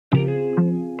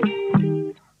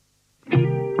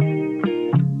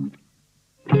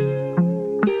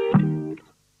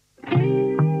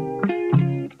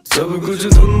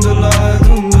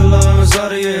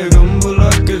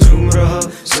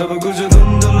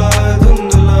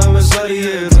धुंधला मैं सारी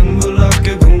ये धुन बुला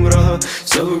के घूम रहा,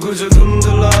 सब कुछ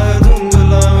धुंधला है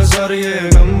मैं सारी ये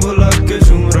गम बुला के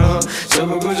झूम रहा, सब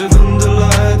कुछ धुंधला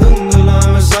है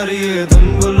मैं सारी ये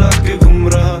धुन बुला के घूम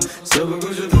रहा, सब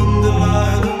कुछ धुंधला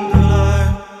है धुंधला है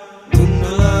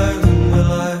धुंधला है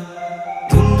धुंधला है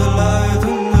धुंधला है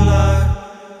धुंधला है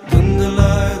धुंधला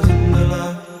है धुंधला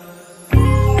है।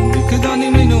 दिखदा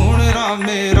नहीं मैनू हुण राह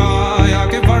मेरा,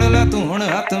 आके फड़ लै तू हुण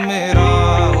हत्थ मेरा,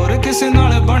 होर किसे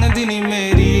नाल बनदी नहीं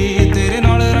मेरी, तेरे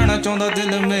नाल रहना चाहुंदा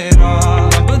दिल मेरा।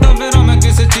 लभदा फिरां मैं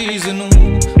किस चीज नू,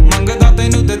 मंगदा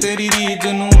तैनू ते तेरी रीझ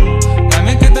नू,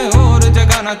 एवें किते होर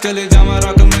जगह ना चले जावां,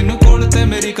 रख मैनू कोल ते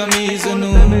मेरी कमीज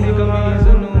नू।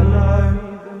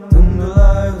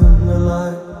 धुंधला है धुंधला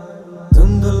है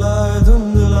धुंधला है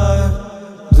धुंधला है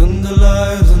धुंधला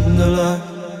है धुंधला है।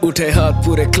 उठे हाथ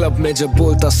पूरे क्लब में जब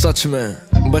बोलता सच में,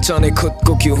 बचाने खुद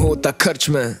को क्यों होता खर्च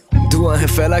में, धुआं है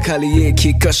फैला खाली एक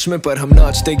ही कश में, पर हम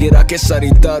नाचते गिरा के सारी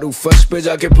दारू फर्श पे।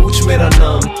 जाके पूछ मेरा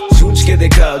नाम, सोच के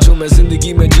देखा जो मैं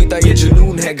जिंदगी में जीता ये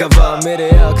जुनून है गवाह, मेरे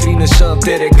आखिरी निशान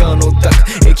तेरे कानों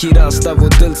तक, एक ही रास्ता वो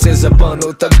दिल से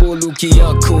ज़बानों तक, बोलूं कि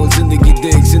आँख खोल जिंदगी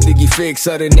देख, जिंदगी फेक,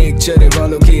 सारे नेक चेहरे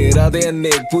वालों के इरादे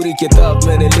अनेक, पूरी किताब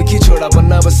मैंने लिखी छोड़ा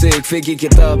पन्ना बस एक, फेंकी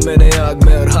किताब मैंने आग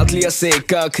में और हाथ लिया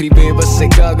सेक, आखिरी बेबस से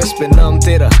कागज पे नाम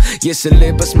तेरा, ये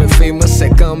सिलेबस में फेमस है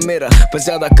काम मेरा, पर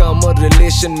ज्यादा काम और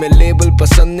रिलेशन में लेबल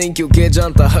पसंद नहीं, क्योंकि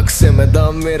जानता हक से मैं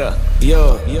दाम मेरा।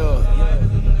 यो यो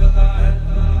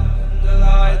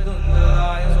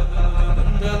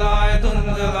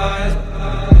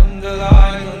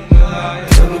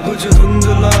सब कुछ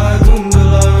धुंधला है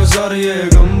मैं सारी ये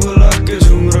गम बुला के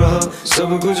झूम रहा,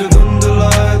 सब कुछ धुंधला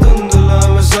है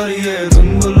मैं सारी ये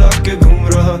धुन बुला के घूम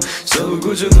रहा, सब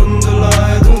कुछ धुंधला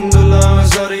है मैं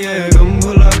सारी ये गम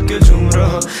बुला के झूम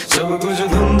रहा, सब कुछ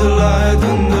धुंधला है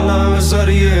मैं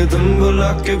सारी ये धुन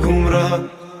बुला के घूम रहा।